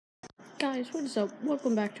Guys, what is up?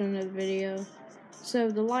 Welcome back to another video.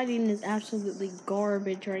 So the lighting is absolutely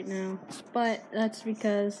garbage right now, but that's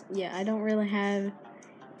because I don't really have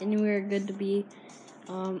anywhere good to be.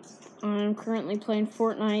 I'm currently playing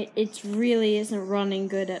Fortnite. It really isn't running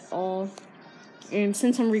good at all, and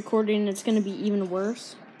since I'm recording, it's gonna be even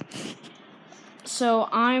worse. So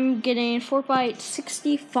I'm getting fortbyte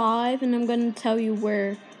 65, and I'm gonna tell you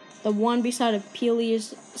where the one beside of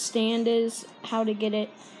Peely's stand is, how to get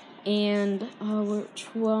it. And which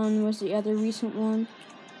one was the other recent one?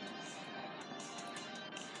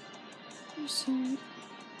 I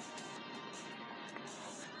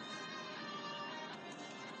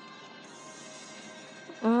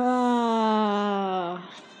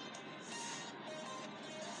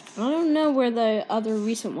don't know where the other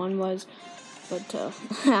recent one was, but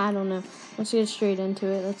I don't know. Let's get straight into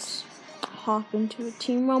it. Let's hop into a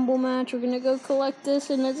Team Rumble match. We're gonna go collect this,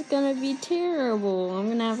 and it's gonna be terrible. I'm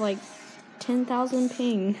gonna have like 10,000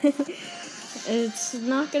 ping. It's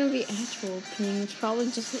not gonna be actual ping. It's probably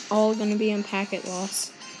just all gonna be in packet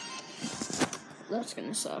loss. That's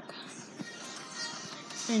gonna suck.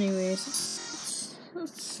 Anyways,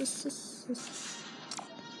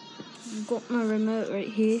 got my remote right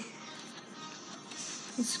here.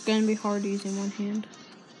 It's gonna be hard using one hand.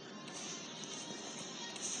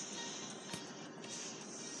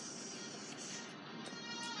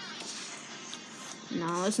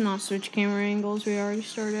 No, let's not switch camera angles. We already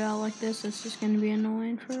started out like this. It's just going to be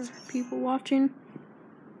annoying for people watching.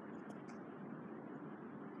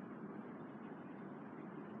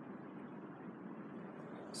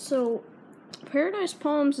 So, Paradise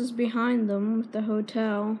Palms is behind them with the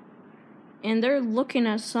hotel. And they're looking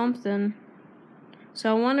at something.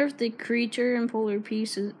 So I wonder if the creature in Polar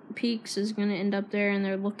Peaks is going to end up there and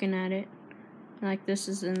they're looking at it. Like this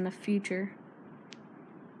is in the future.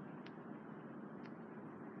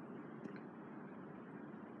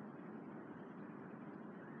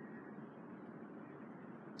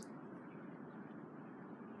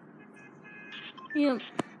 Yep.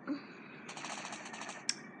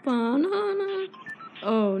 Banana.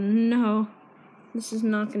 Oh no. This is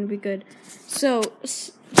not going to be good. So,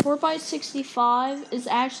 4x 65 is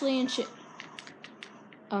actually in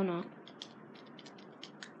Oh no.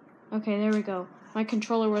 Okay, there we go. My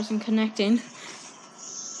controller wasn't connecting.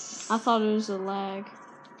 I thought it was a lag.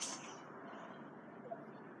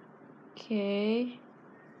 Okay.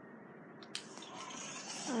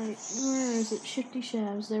 Alright, where is it? Shifty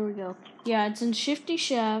Shavs. There we go. Yeah, it's in Shifty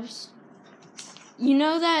Shavs. You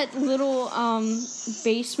know that little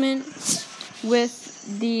basement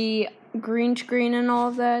with the green screen and all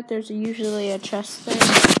of that? There's usually a chest there.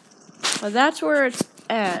 Well, that's where it's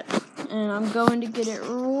at. And I'm going to get it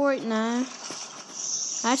right now.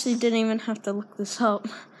 I actually didn't even have to look this up.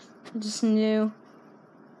 I just knew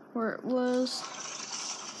where it was.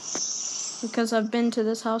 Because I've been to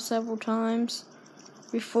this house several times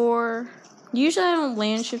before. Usually I don't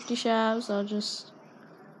land Shifty Shavs, I'll just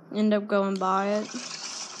end up going by it.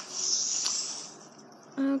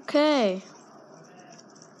 Okay.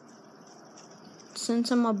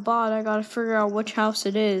 Since I'm a bot, I gotta figure out which house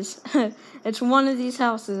it is. It's one of these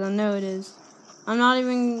houses, I know it is. I'm not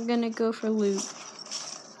even gonna go for loot.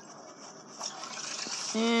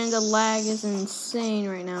 And the lag is insane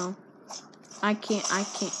right now. I can't.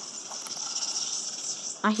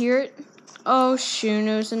 I hear it. Oh shoot,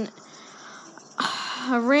 it was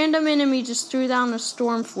a random enemy just threw down a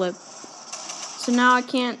storm flip. So now I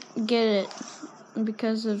can't get it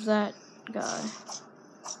because of that guy.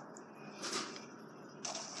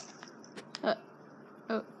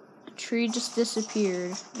 A tree just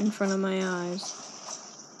disappeared in front of my eyes.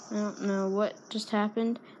 I don't know what just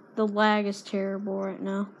happened. The lag is terrible right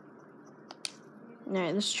now.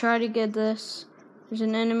 Alright, let's try to get this. There's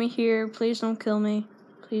an enemy here. Please don't kill me.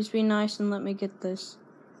 Please be nice and let me get this.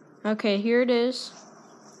 Okay, here it is.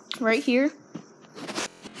 Right here.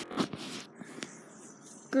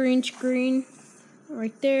 Green screen.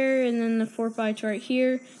 Right there. And then the 4x right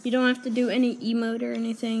here. You don't have to do any emote or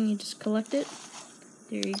anything. You just collect it.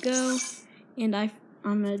 There you go. And I'm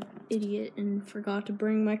an idiot and forgot to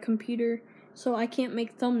bring my computer. So I can't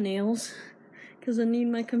make thumbnails. Because I need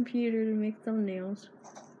my computer to make thumbnails.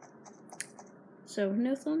 So,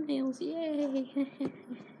 no thumbnails. Yay. Yeah.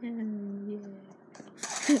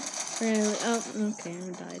 Really? Oh, okay, I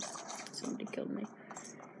died. Somebody killed me.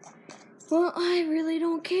 Well, I really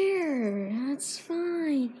don't care. That's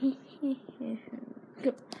fine.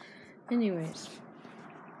 Anyways.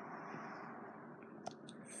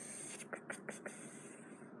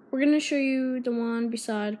 We're going to show you the one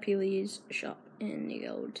beside Peely's shop in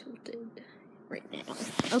Yellow Tilted right now.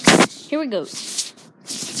 Okay, here we go.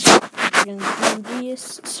 we're gonna do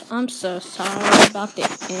this. I'm so sorry about the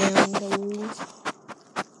angles.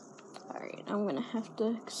 Alright, I'm gonna have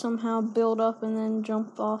to somehow build up and then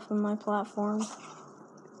jump off of my platform.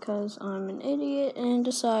 Because I'm an idiot and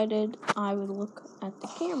decided I would look at the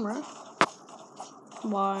camera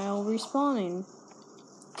while respawning.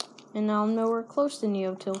 And now I'm nowhere close to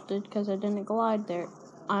Neo Tilted because I didn't glide there.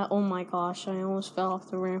 Oh my gosh, I almost fell off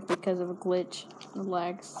the ramp because of a glitch. The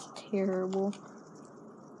lag's terrible.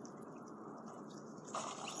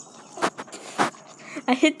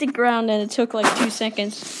 I hit the ground and it took like 2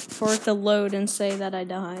 seconds for it to load and say that I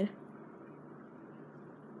died.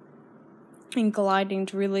 And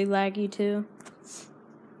gliding's really laggy too.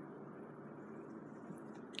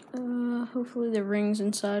 Hopefully the ring's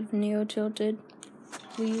inside of Neo Tilted.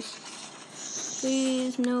 Please.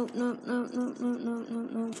 Please, nope.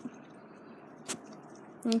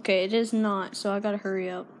 Okay, it is not, so I gotta hurry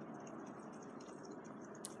up.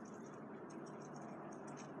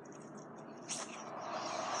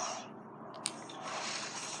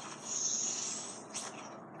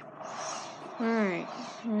 Alright,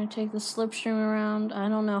 I'm gonna take the slipstream around. I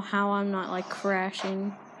don't know how I'm not like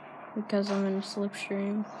crashing because I'm in a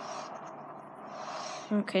slipstream.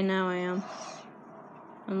 Okay, now I am.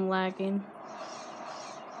 I'm lagging.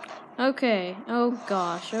 Okay, oh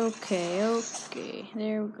gosh, okay,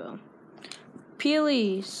 there we go.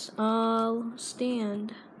 Peelies,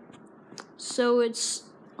 stand. So it's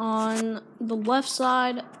on the left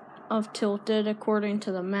side of Tilted according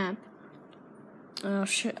to the map.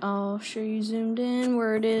 I'll show you zoomed in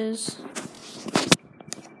where it is.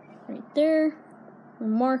 Right there. The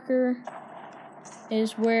marker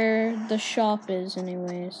is where the shop is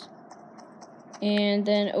anyways. And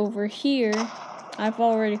then over here, I've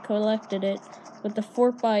already collected it, but the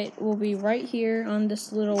fortbyte will be right here on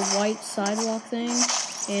this little white sidewalk thing.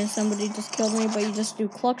 And somebody just killed me, but you just do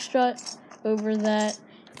cluck strut over that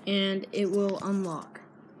and it will unlock.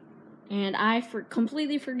 And I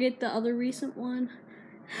completely forget the other recent one.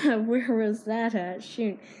 Where was that at?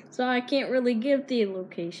 Shoot. So I can't really give the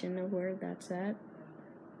location of where that's at.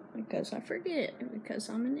 Because I forget. Because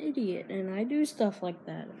I'm an idiot. And I do stuff like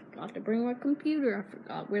that. I forgot to bring my computer. I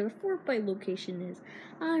forgot where the fortbyte location is.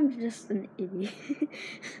 I'm just an idiot.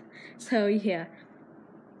 So yeah.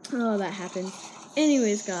 Oh, that happened.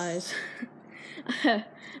 Anyways, guys.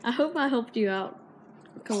 I hope I helped you out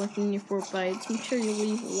collecting your fortbytes. Make sure you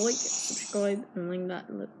leave a like, subscribe, and ring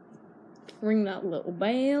that little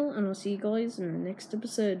bell, and I'll see you guys in the next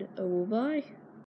episode. Oh, bye.